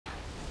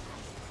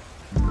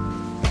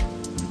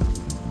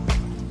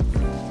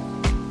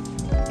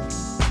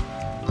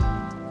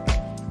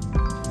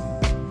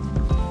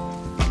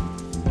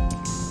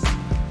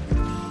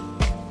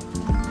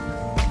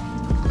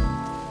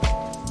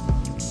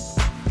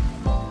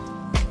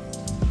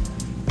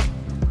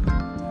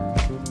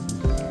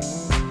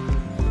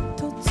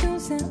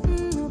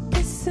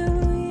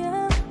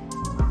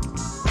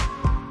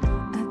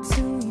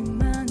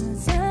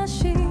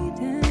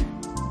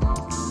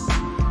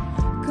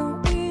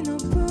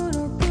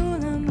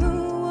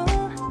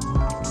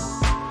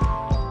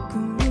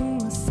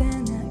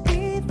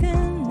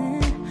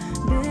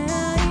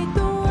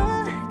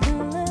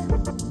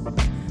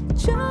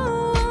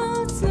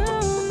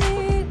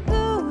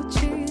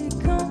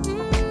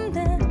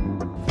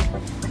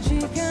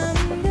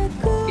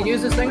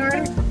use this thing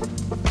already?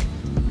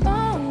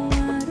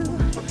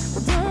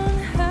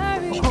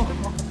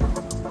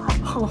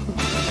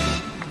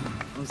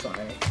 I'm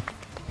sorry.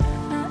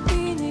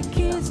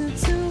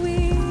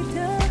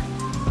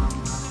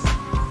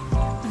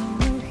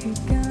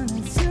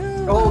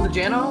 Oh, the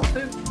Jano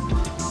too?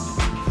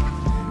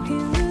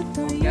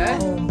 Okay.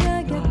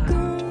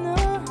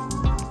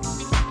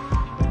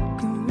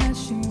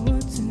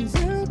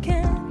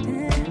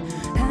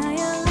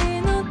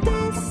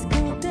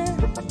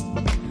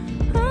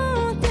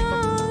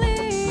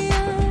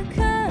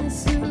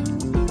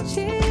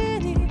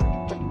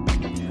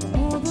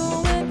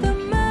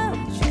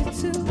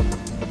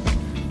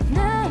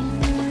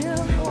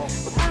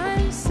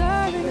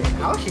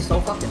 How is she so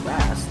fucking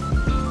fast?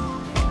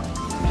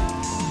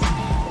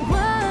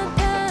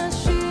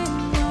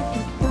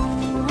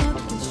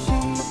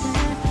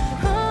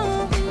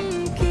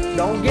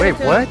 Don't give Wait,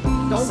 what?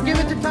 Don't give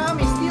it to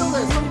Tommy. Steal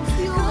this. Don't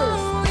steal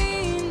this.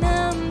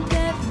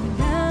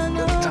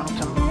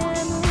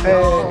 Hey.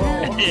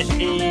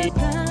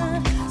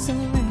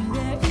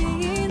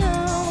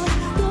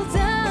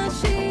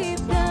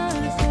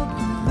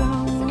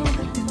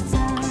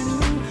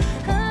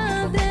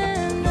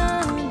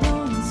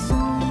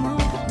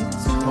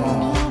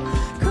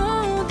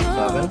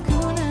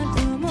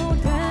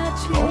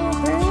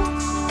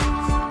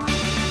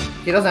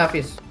 He doesn't have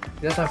fish.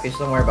 He doesn't have fish.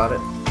 Don't worry about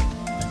it.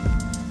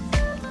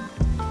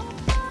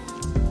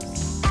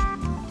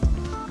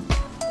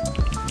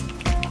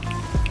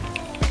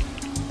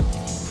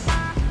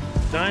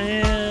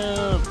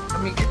 Damn.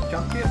 Let me get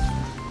jump it.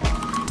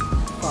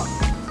 Fuck.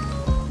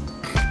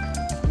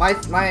 My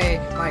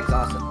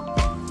exhausted.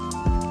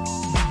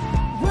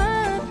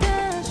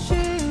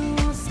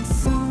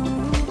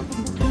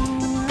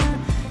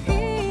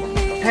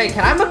 Hey,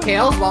 can I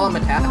McHale's while I'm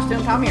attached to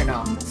him, Tommy, or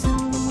no?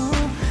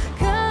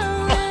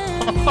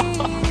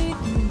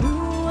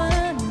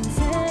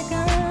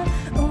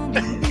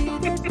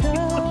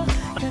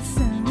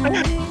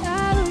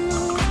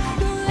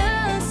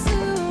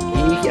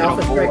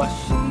 Alpha break.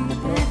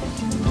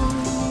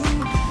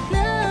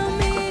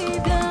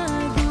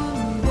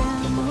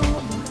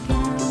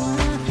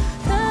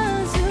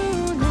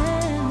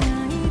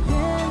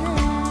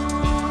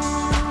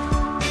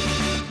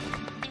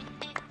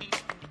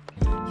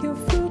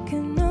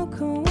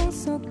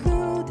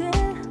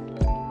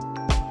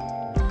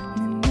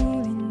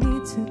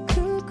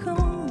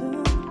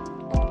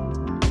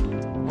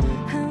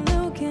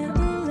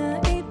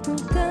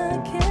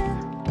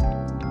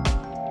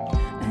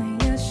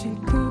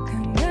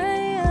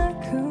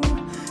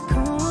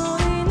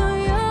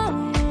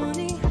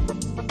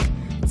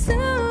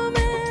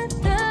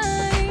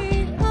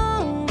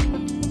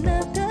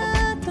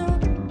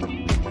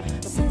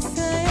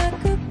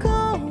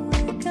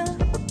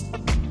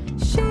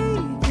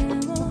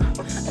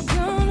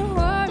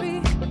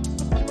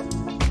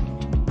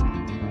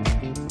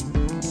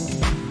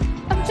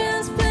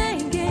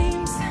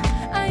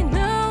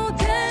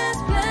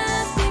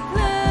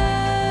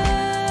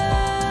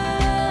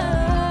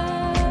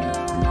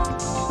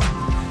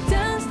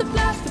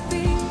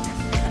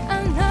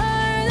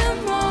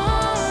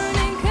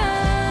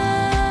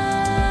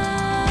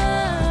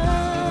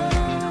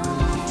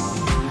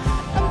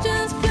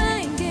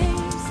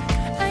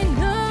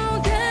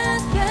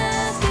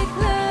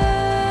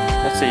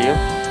 See you.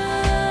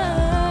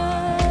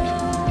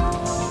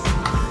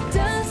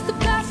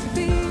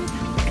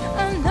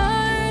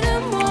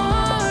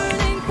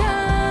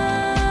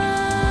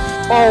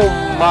 Oh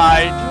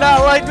my,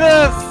 not like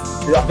this!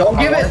 Don't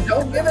give it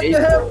to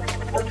him!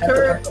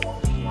 Turret.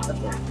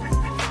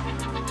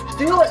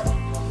 Steal it!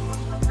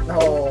 No.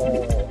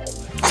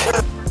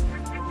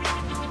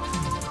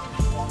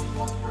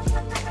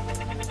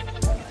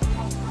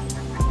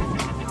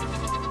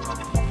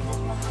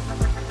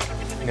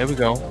 There we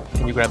go.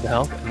 Can you grab the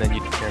health? And then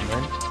you turn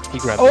in. He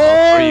grabbed the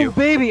health for you. Oh,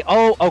 baby!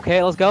 Oh,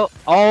 okay, let's go.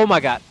 Oh my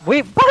god.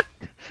 Wait, what?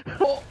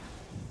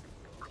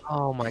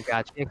 Oh my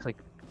god, she actually...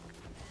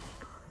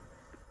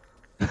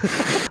 Got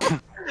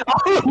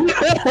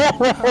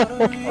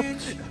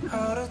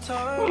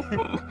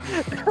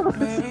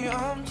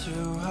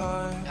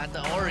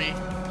the Ori.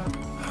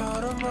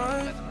 Got the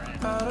brand.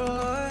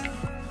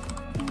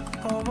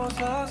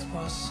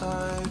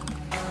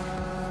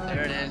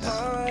 There it is.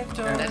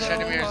 That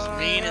Shreddermere is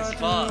mean as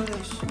fuck.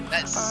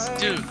 That's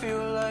dude.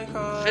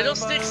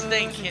 Fiddlesticks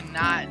thing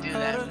cannot do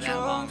that for that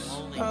long.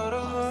 Holy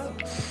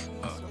fuck.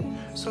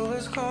 So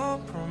let's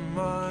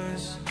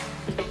compromise.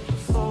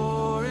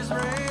 Floor is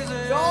raising.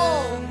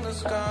 The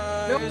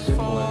sky is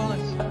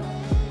falling.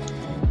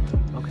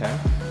 Okay.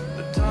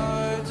 The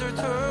tides are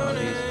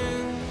turning.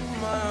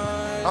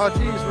 Oh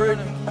jeez, Rick.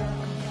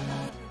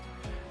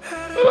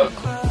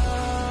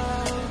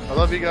 I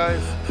love you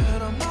guys.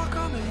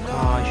 Oh,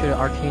 I should have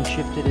arcane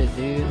shifted it,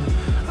 dude.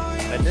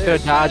 I Should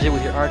have dodged it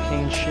with your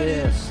arcane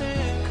shift.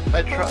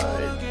 I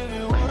tried.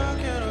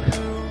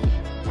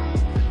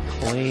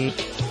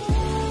 Wait.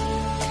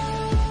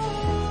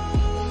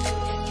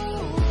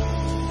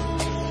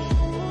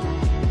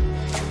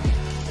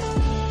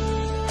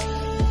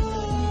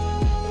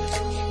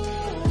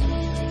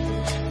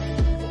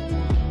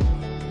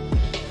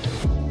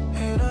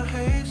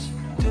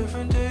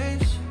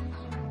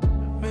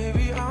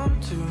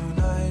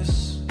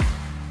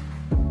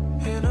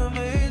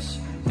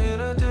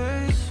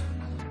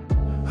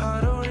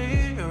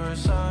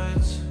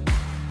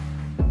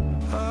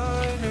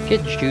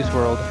 Kid Juice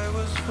World.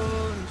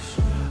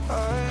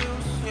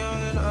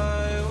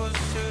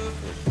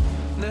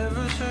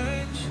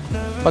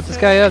 Fuck this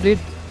guy up, dude.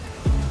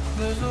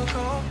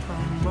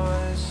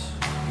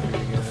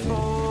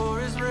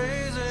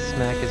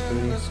 Smack his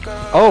booty.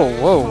 Oh,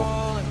 whoa.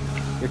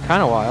 You're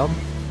kind of wild,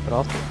 but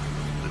also.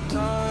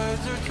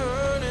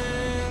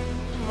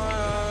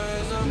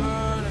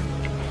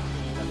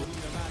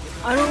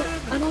 I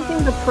don't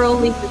think the pro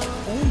league is.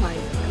 Oh my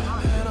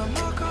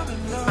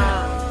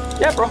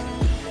god. Yeah, bro.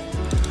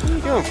 What are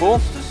you doing, fool?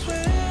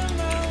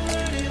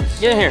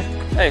 Get in here.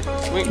 Hey,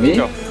 we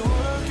go.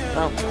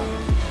 Oh.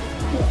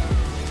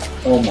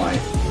 Oh my.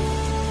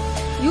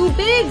 You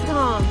big,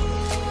 Tom.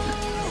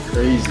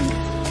 Crazy.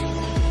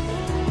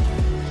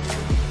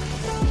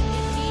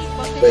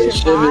 Wait,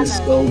 Shiv is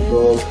so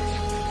broke.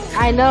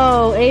 I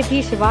know,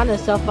 AP Shyvana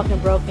is so fucking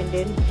broken,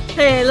 dude.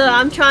 Hey, look,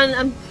 I'm.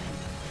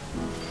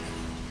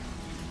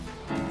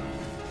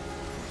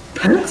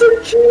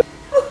 Pentakill!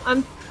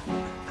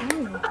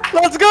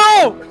 Let's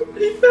go!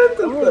 He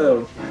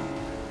pentakill.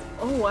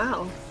 Oh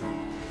wow.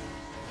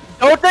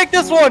 Don't take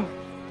this one!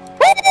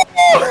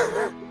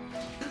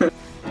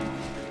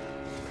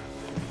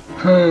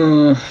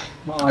 Oh,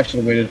 I should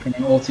have waited for my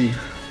ulti.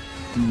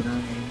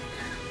 No.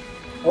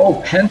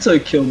 Oh,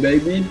 pentakill,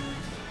 baby.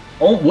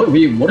 Oh,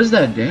 wait, what is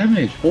that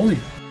damage? Holy.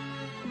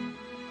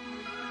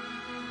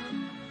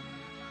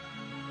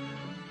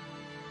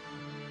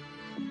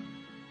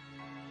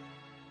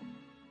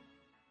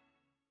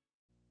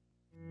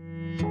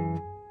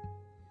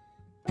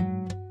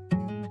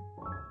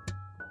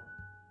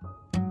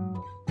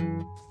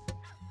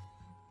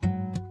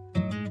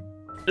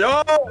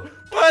 Yo!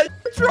 What?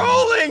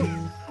 Trolling!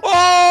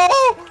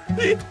 Oh!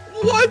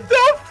 What the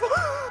f?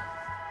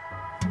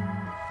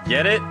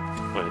 Get it?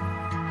 Wait.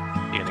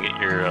 You gonna get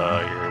your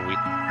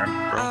weak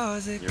bro?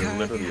 You're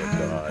literally a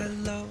god.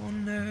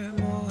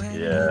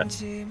 Yeah.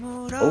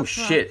 Oh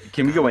shit.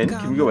 Can we go in?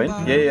 Can we go in?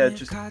 Yeah,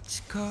 just... I'm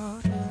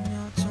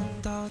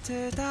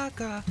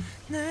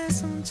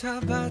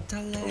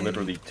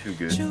literally too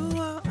good.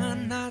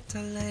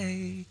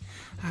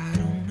 I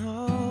don't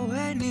know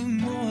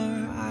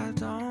anymore. I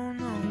don't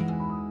know.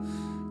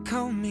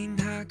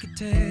 고민하게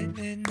돼.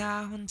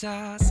 나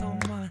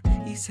혼자서만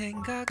이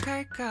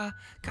생각할까.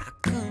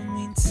 가끔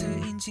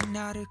인트인지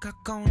나를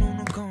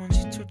가까워놓는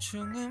건지 둘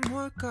중에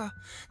뭘까.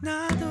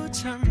 나도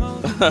잘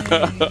모르네.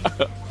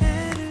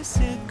 애를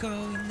쓰고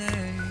있네.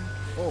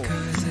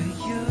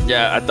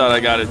 Yeah, I thought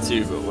I got it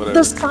too, but whatever.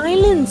 The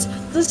silence,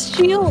 the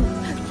shield.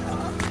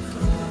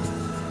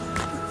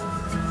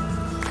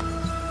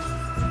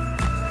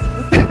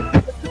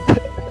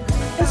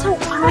 That's how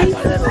I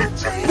feel.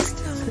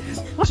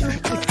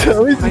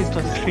 Tommy plays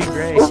on Street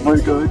Ray. Oh my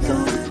god,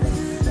 Tommy.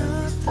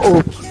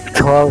 Oh,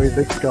 Tommy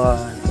the god.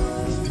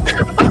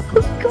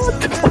 God,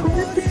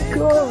 Tommy the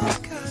god.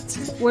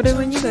 What are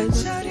when you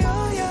guys?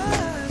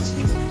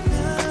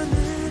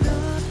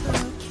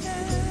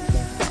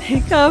 He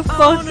got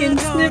fucking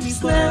snip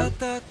snap.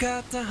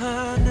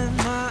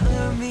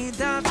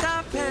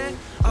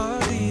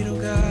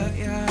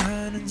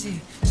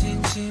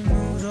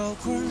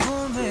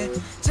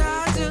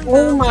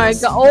 Oh my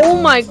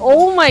god,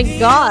 oh my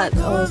god.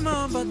 Oh,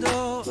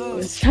 I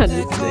was trying to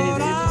say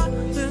it.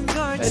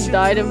 I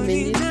died a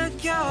million.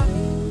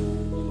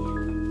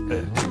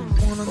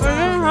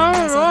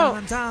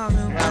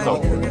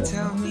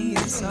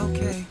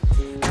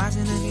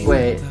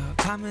 Wait,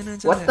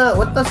 what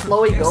the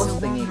slowy ghost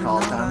thingy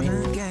called, Tommy?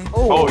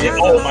 Oh yeah,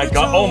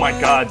 oh my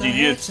god, dude,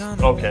 you just,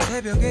 okay.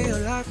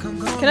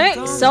 Can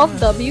I self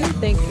W?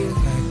 Thank you.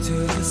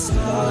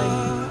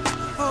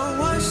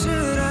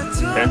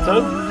 Penta?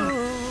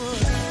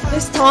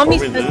 It's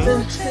Tommy's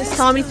Penta. It's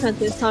Tommy's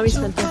Penta. It's Tommy's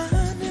Penta.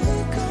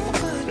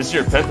 It's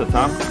your Penta,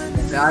 Tom.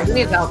 Yeah, you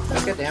need help.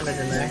 Let's get damage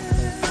in there.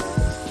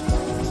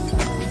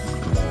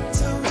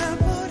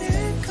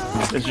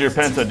 It's your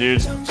Penta,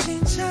 dude.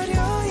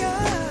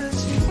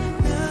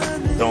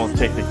 Don't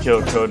take the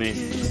kill, Cody.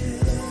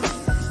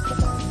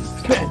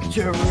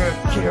 Penta.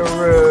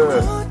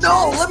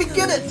 No, let me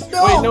get it.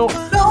 No. Wait, no.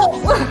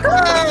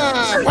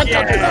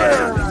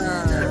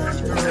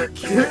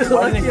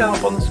 Why didn't it come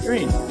up on the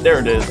screen? There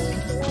it is.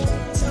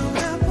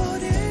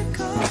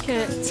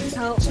 Can't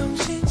help.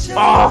 Oh,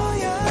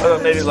 I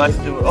thought maybe life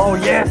do it. Oh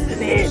yes,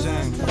 Denise.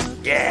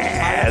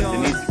 Yes,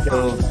 Denise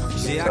kills.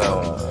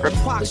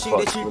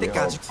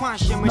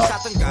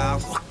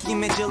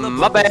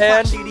 My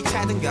bad.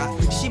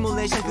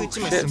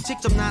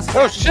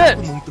 Oh shit.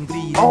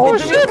 Oh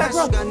shit.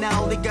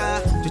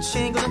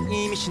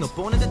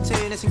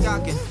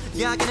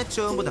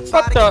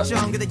 What the?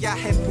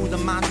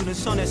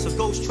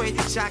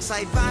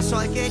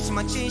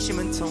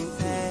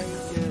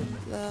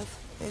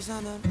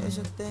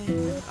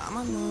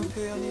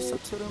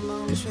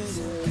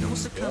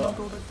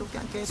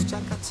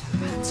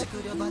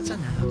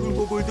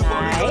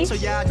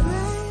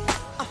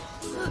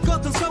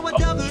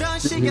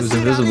 He was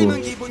invisible.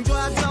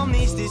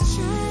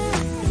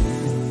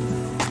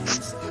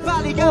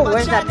 Oh,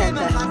 where's that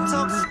Penta?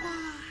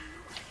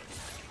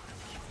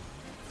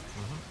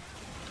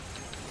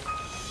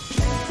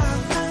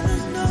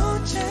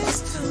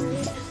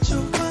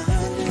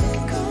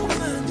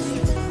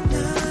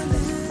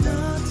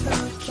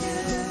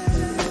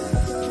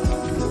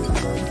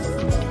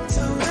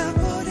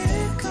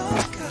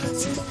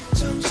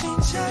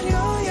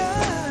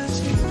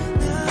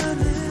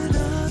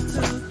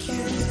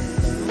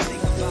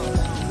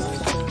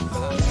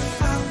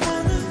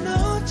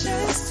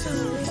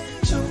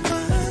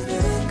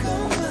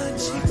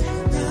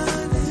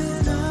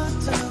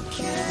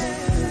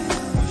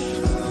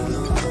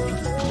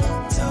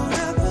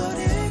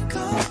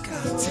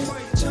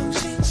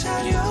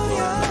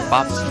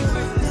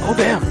 Oh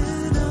damn!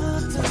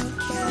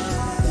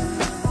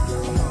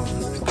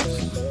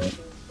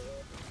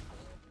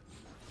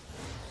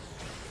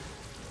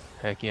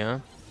 Heck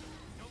yeah.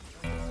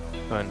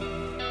 Fun.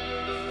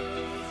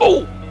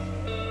 Oh!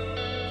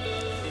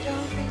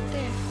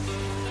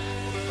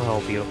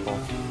 Oh, beautiful.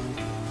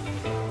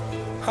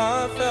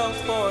 I fell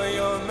for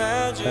your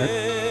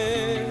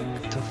magic.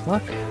 What the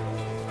fuck?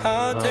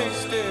 I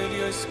tasted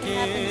your skin.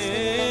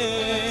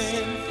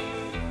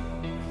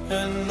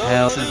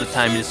 Hell, this is the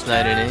time to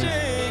decide it is.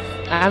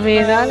 I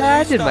mean,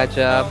 I did my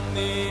job.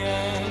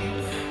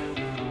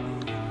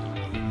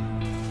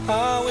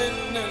 I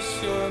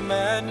witness your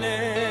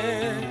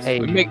madness. Hey,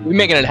 we're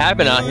making it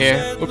happen out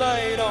here.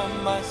 Light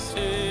on my sins.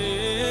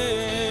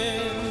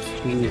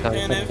 Jeez, I'm And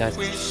if we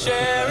fantastic.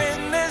 share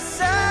in this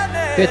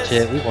sadness, Good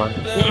shit, we won.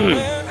 then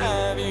where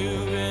have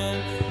you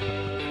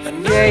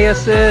been? Yay,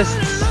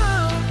 assists!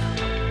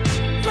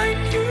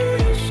 Like you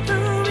used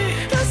to be,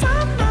 'cause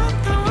I'm not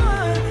the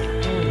one.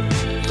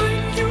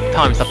 Like you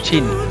Tom, stop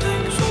cheating.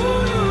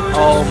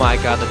 Oh my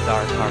god, the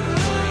dark heart.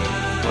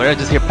 What did I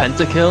just hear?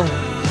 Pentakill?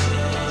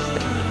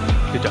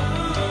 Good job.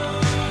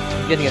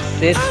 I'm getting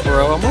assists,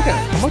 bro. I'm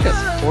like a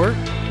sport.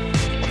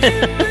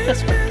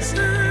 this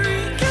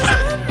mystery, 'cause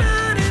I'm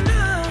not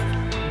enough.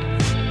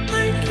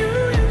 Like you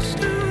used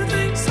to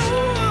think, so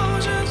I'll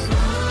just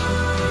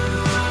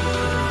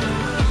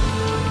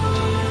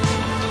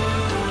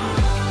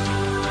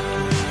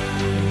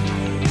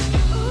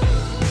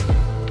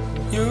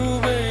you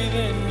bathe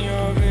in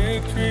your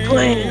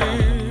victory.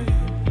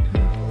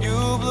 You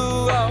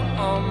blew out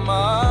on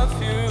my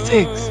fuse.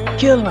 6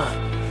 killer.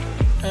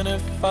 And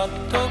if I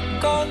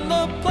took on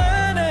the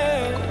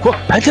planet, What?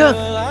 Penta?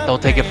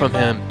 Don't take it from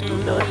him. Do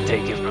not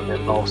take it from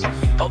him, boss.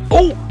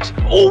 Oh!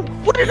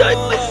 What did I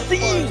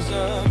see?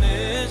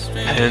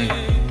 And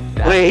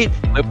wait.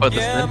 Wait, put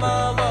this in. I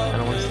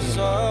don't want to see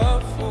him.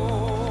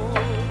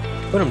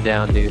 Put him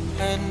down, dude.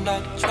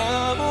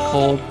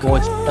 Cold boy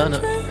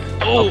stunner.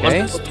 Oh,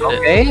 okay.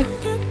 Okay.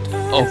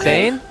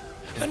 Okay.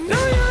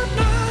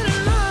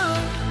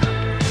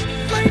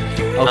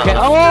 Okay.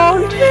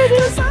 Oh, shit.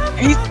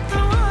 He's.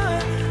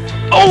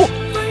 Oh!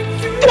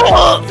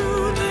 Fuck!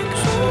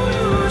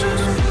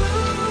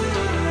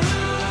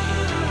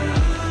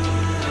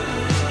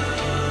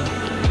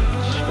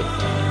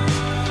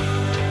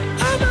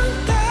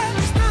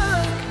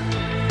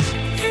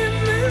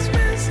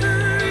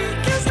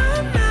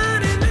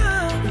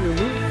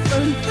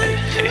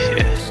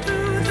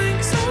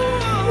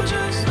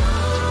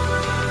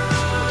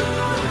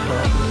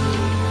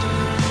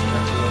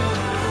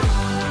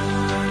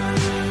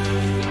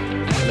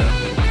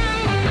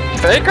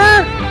 Faker?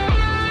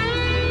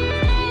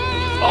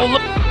 Oh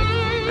look!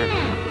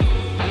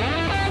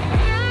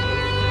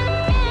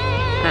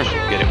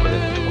 Get it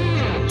within 20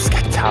 kills. Just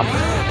get top.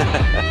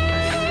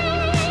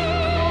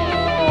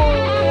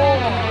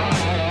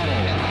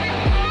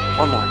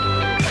 One more.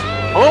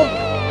 Oh!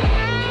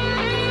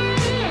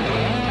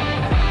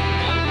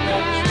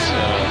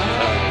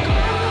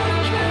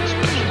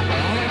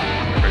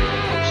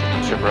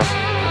 Shit, bro.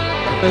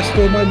 I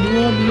stole my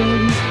blood,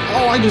 man.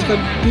 Oh, I just got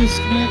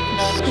disconnected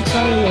 6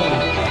 hour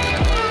long.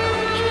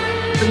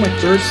 I think my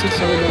third 6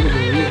 hour long of the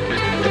week.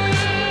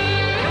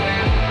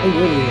 Oh,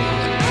 really?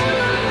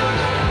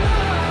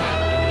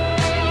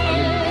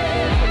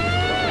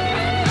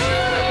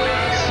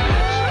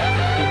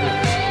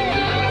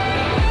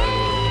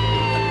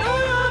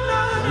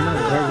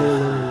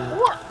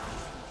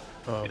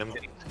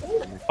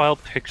 File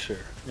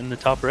picture in the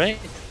top right.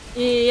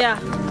 Yeah.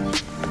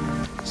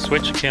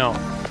 Switch account.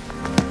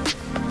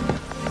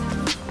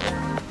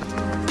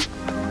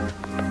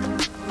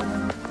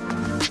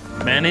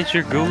 Manage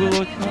your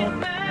Google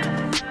account.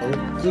 Oh,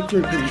 click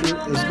your picture.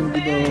 It's gonna be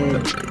the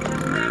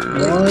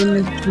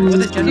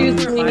 1, 2,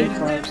 3, 4,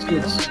 5,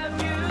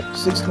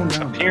 6. 6 come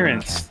down.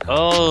 Appearance.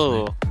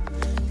 Oh.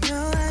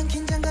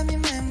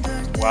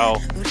 Wow.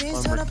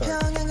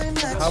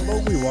 How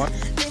about we watch?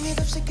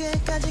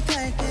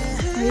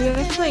 Are you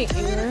guys playing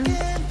Air?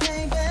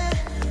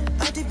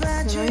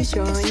 Can I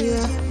join you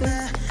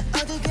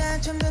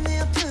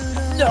after?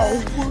 No.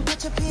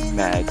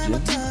 Imagine.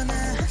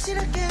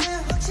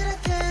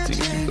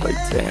 Seems like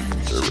damn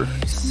server.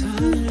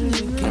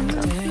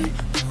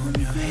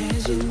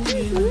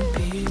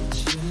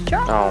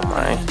 Oh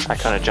my. I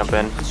kinda jump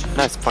in.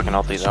 Nice fucking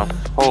ulti though.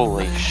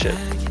 Holy shit.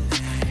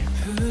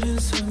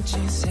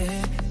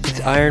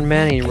 It's Iron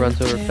Man and he runs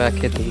over fat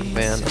kids with his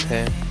van,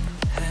 okay.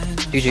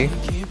 GG.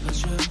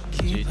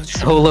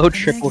 Solo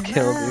triple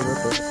kill, dude.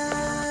 What the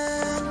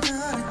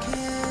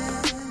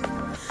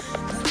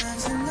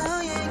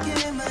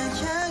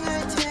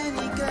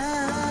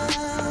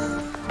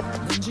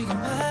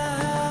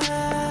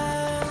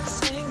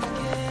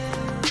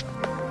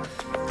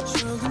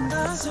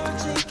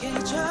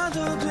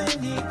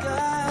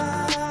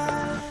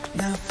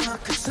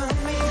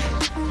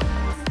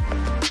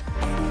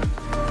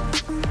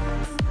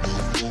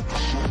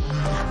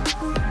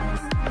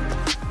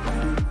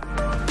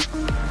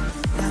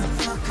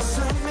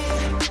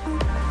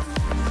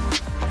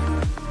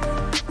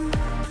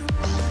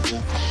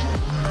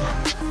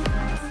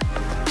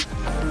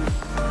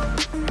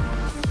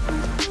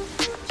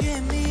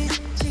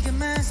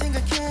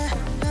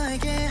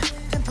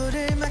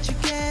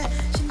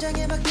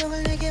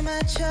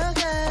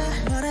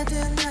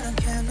뭐라든 나랑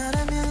care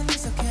너라면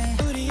it's okay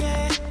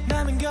우리의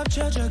남은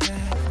겹쳐져가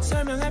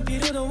설명할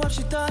필요도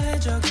없이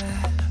더해져가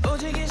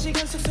오직 이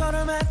시간 속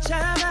서로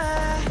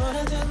맞잡아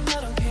뭐라든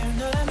나랑 care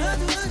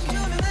너라면 it's okay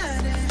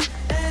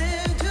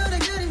둘의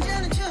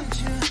그림자는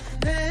춤추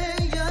내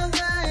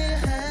영화의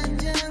한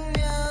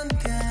장면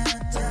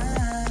같아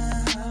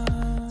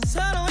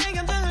서로의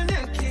감정을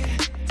느끼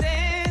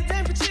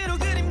땡볕으로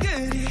그림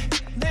그리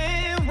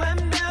내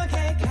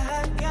완벽에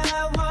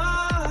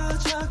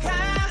가까워져가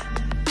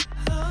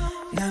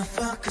Now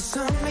focus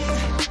on me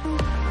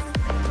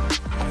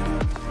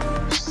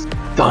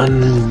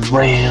Gun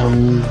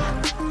ram.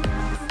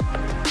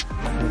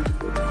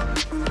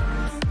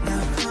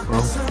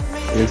 Well,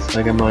 at least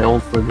I got my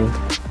ult for the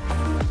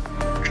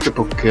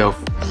triple kill,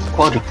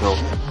 quadruple kill.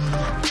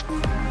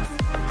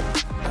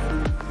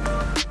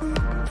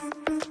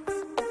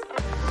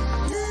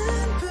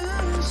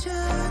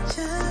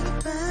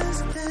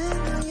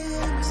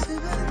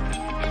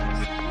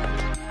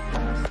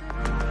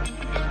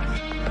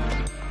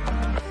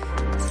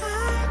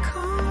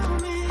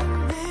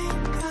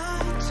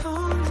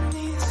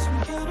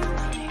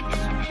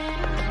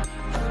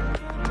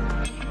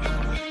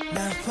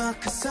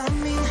 Focus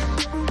on me,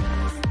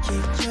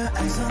 keep your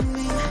eyes on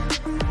me.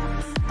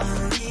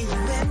 Only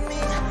you and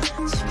me.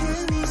 지금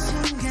이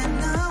순간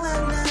너와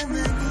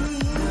나만이.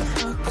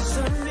 Focus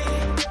on me,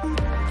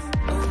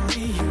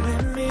 only you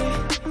and me.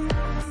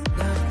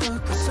 Now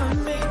focus on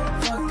me,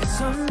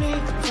 focus on me,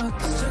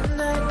 focus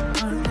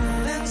tonight on me.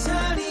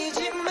 낭설이지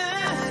마,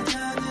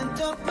 너는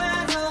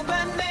똑바로 봐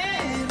내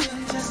눈.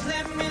 Just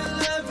let me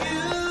love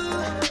you,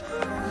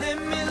 let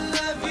me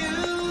love you.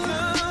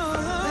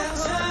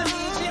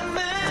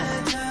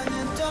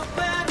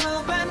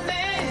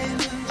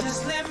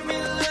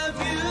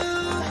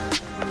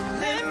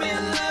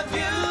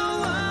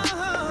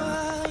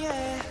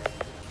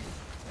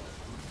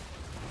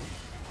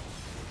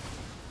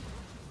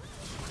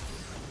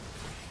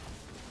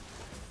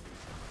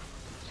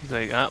 She's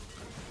like, ah.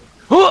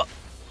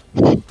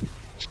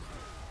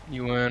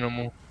 You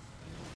animal.